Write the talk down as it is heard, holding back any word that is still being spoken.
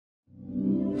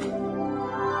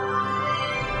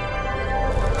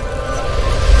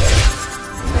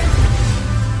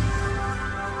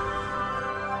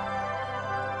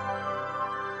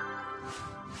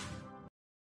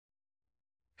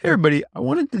everybody, I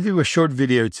wanted to do a short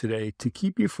video today to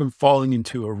keep you from falling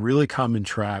into a really common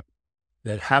trap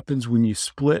that happens when you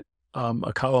split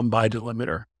a column by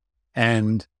delimiter.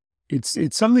 And it's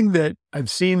something that I've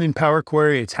seen in Power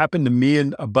Query. It's happened to me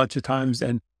a bunch of times.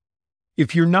 And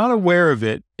if you're not aware of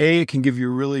it, A, it can give you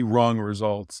really wrong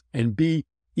results. And B,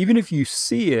 even if you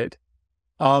see it,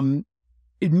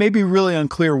 it may be really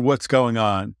unclear what's going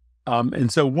on.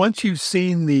 And so once you've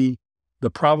seen the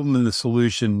problem and the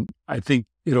solution, I think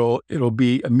it'll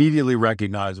be immediately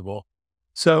recognizable.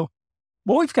 So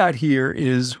what we've got here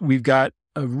is we've got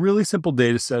a really simple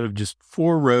data set of just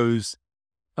 4 rows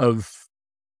of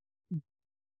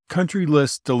country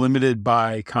lists delimited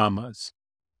by commas.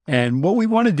 And what we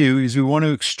want to do is we want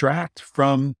to extract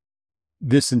from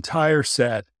this entire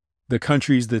set the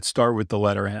countries that start with the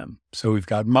letter M. So we've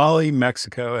got Mali,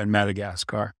 Mexico, and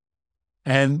Madagascar.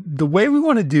 And the way we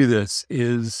want to do this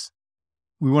is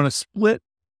we want to split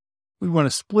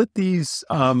these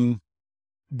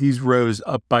rows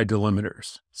up by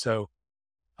delimiters. So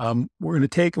we're going to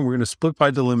take and we're going to split by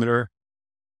delimiter,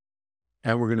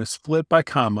 and we're going to split by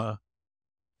comma,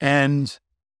 and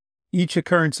each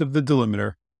occurrence of the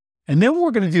delimiter. And then what we're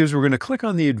going to do is we're going to click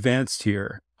on the advanced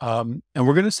here, and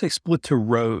we're going to say split to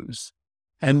rows.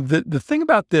 And the thing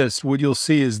about this, what you'll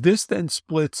see is this then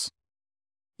splits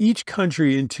each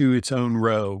country into its own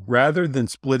row rather than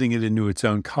splitting it into its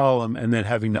own column and then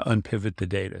having to unpivot the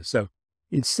data. So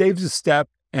it saves a step,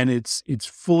 and it's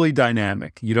fully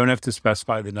dynamic. You don't have to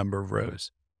specify the number of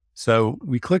rows. So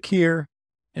we click here,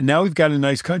 and now we've got a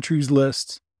nice countries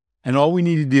list. And all we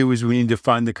need to do is we need to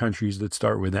find the countries that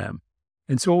start with M.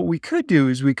 And so what we could do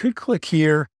is we could click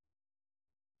here,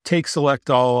 take select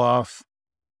all off,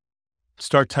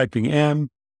 start typing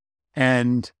M,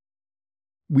 and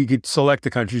we could select the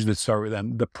countries that start with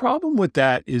M. The problem with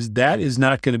that is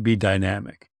not going to be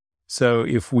dynamic. So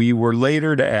if we were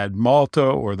later to add Malta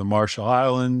or the Marshall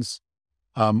Islands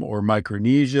or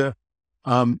Micronesia,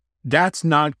 that's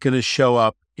not going to show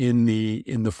up in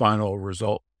the final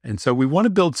result. And so we want to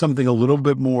build something a little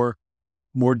bit more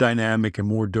dynamic and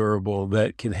more durable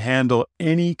that can handle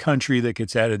any country that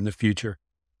gets added in the future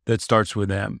that starts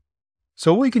with M.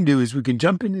 So what we can do is we can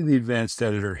jump into the advanced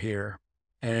editor here,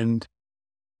 and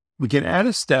we can add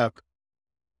a step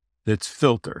that's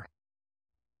filter.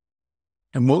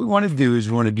 And what we want to do is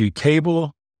we want to do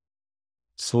table,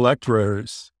 select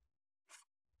rows.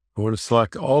 We want to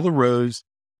select all the rows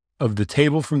of the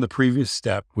table from the previous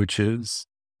step, which is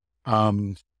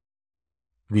the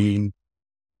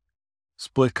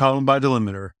split column by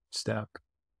delimiter step.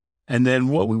 And then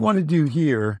what we want to do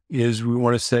here is we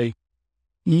want to say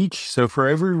each, so for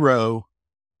every row,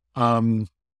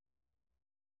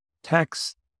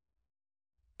 text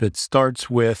that starts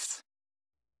with,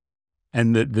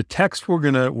 and the text we're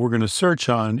gonna search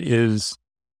on is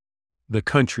the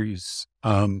countries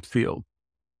field.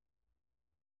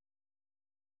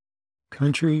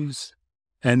 Countries.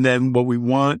 And then what we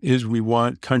want is we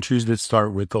want countries that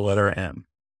start with the letter M.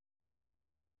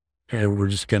 And we're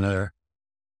just going to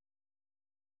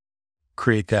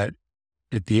create that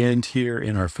at the end here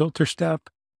in our filter step.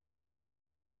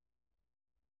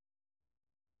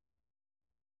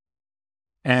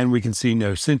 And we can see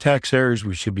no syntax errors.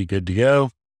 We should be good to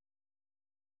go.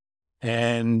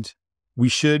 And we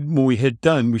should, when we hit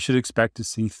done, we should expect to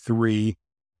see three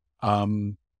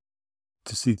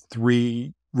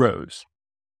rows.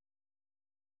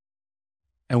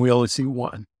 And we only see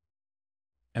 1.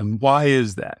 And why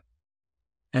is that?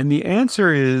 And the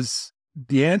answer is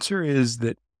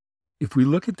that if we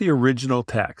look at the original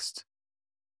text,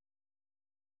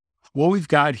 what we've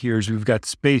got here is we've got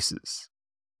spaces.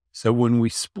 So when we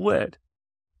split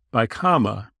by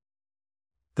comma,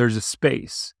 there's a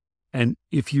space. And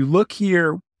if you look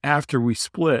here after we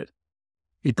split,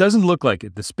 it doesn't look like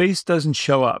it. The space doesn't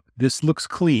show up. This looks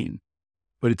clean,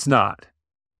 but it's not.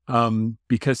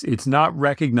 Because it's not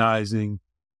recognizing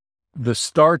the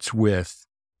starts with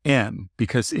M,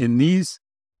 because in these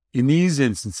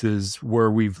instances where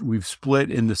we've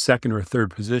split in the second or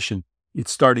third position,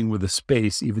 it's starting with a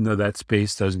space, even though that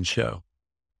space doesn't show.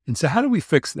 And so how do we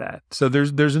fix that? So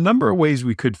there's a number of ways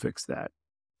we could fix that.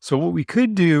 So what we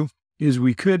could do is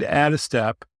we could add a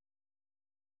step,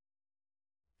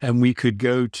 and we could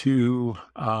go to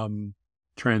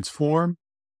transform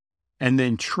and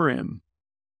then trim.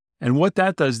 And what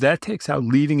that does, that takes out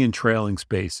leading and trailing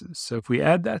spaces. So if we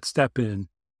add that step in,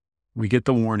 we get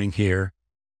the warning here.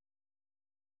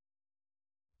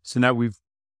 So now we've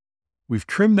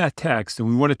trimmed that text, and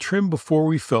we want to trim before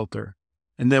we filter.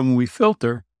 And then when we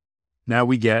filter, now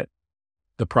we get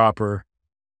the proper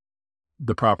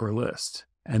list.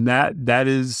 And that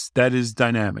is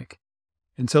dynamic.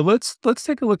 And so let's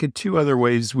take a look at two other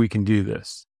ways we can do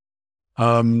this.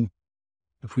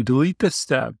 If we delete this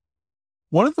step,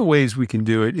 one of the ways we can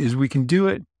do it is we can do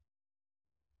it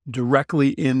directly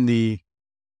in the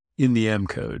M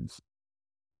code,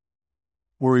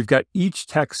 where we've got each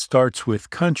text starts with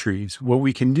countries. What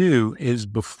we can do is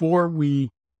before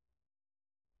we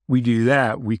do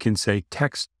that, we can say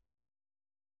text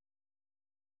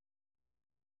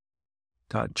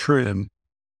dot trim,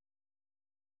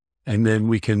 and then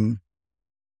we can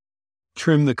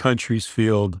trim the countries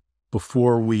field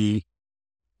before we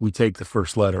take the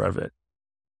first letter of it.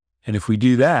 And if we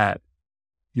do that,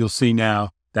 you'll see now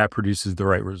that produces the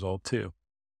right result too.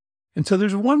 And so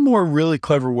there's one more really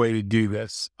clever way to do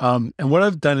this. And what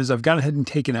I've done is I've gone ahead and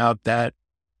taken out that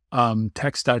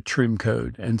text.trim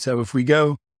code. And so if we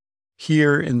go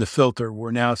here in the filter,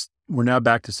 we're now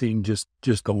back to seeing just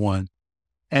the one.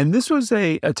 And this was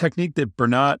a technique that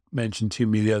Bernat mentioned to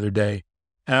me the other day.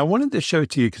 And I wanted to show it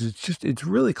to you because it's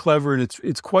really clever, and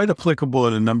it's quite applicable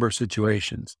in a number of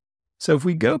situations. So if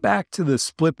we go back to the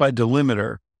split by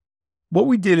delimiter, what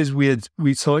we did is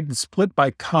we selected split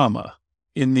by comma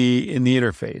in the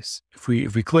interface. If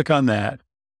we click on that,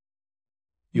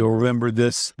 you'll remember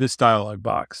this dialog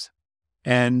box.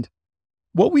 And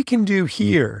what we can do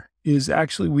here is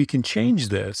actually we can change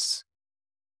this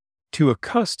to a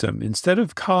custom. Instead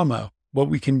of comma, what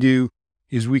we can do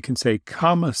is we can say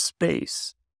comma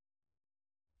space.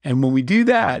 And when we do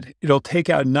that, it'll take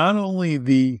out not only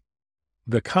the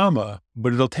comma,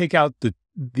 but it'll take out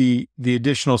the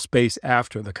additional space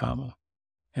after the comma.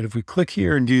 And if we click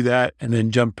here and do that, and then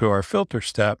jump to our filter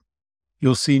step,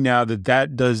 you'll see now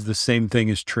that does the same thing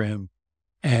as trim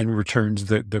and returns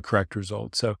the correct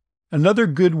result. So another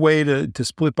good way to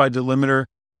split by delimiter,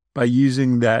 by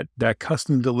using that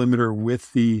custom delimiter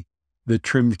with the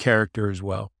trimmed character as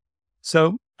well.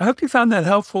 So I hope you found that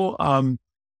helpful.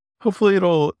 Hopefully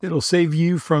it'll save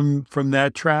you from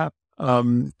that trap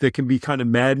that can be kind of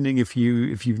maddening if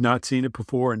you've not seen it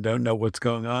before and don't know what's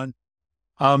going on.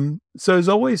 So as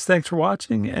always, thanks for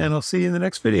watching, and I'll see you in the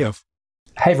next video.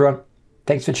 Hey everyone,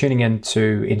 thanks for tuning in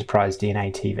to Enterprise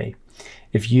DNA TV.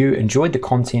 If you enjoyed the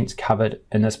content covered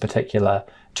in this particular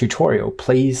tutorial,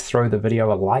 please throw the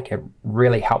video a like. It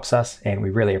really helps us and we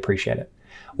really appreciate it.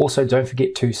 Also, don't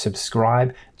forget to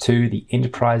subscribe to the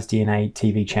Enterprise DNA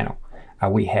TV channel.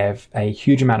 We have a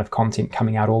huge amount of content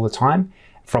coming out all the time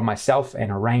from myself and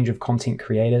a range of content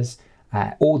creators,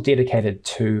 all dedicated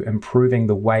to improving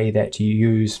the way that you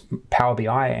use Power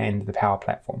BI and the Power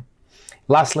Platform.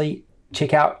 Lastly,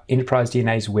 check out Enterprise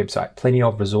DNA's website. Plenty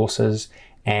of resources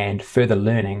and further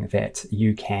learning that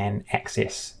you can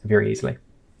access very easily.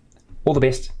 All the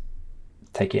best.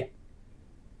 Take care.